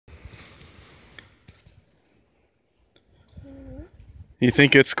You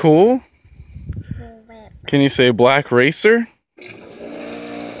think it's cool? Can you say black racer?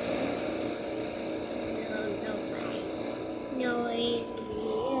 No,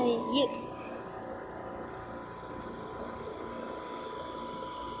 you.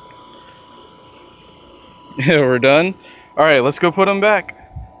 Yeah, we're done. All right, let's go put them back.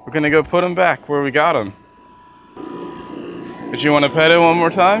 We're gonna go put them back where we got them. But you want to pet it one more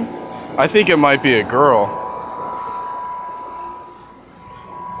time? I think it might be a girl.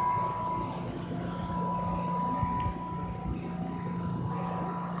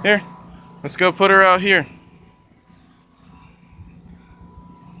 Here, let's go put her out here.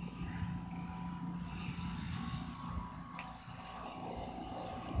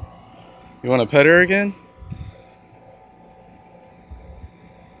 You want to pet her again?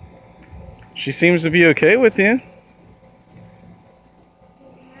 She seems to be okay with you.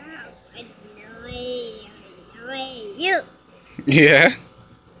 You. Yeah.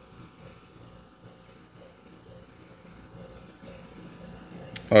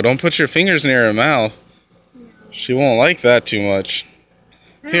 Oh, don't put your fingers near her mouth. She won't like that too much.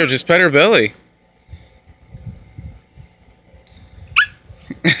 Here, just pet her belly.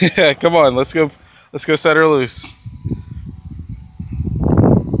 Yeah, come on, let's go set her loose.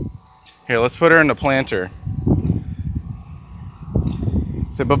 Here, let's put her in the planter.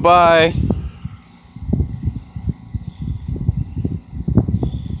 Say bye-bye.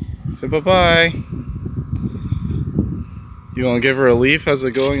 Say bye-bye. You want to give her a leaf? How's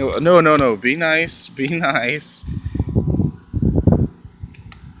it going? No, no, no. Be nice. Be nice.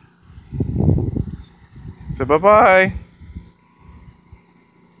 Say bye-bye.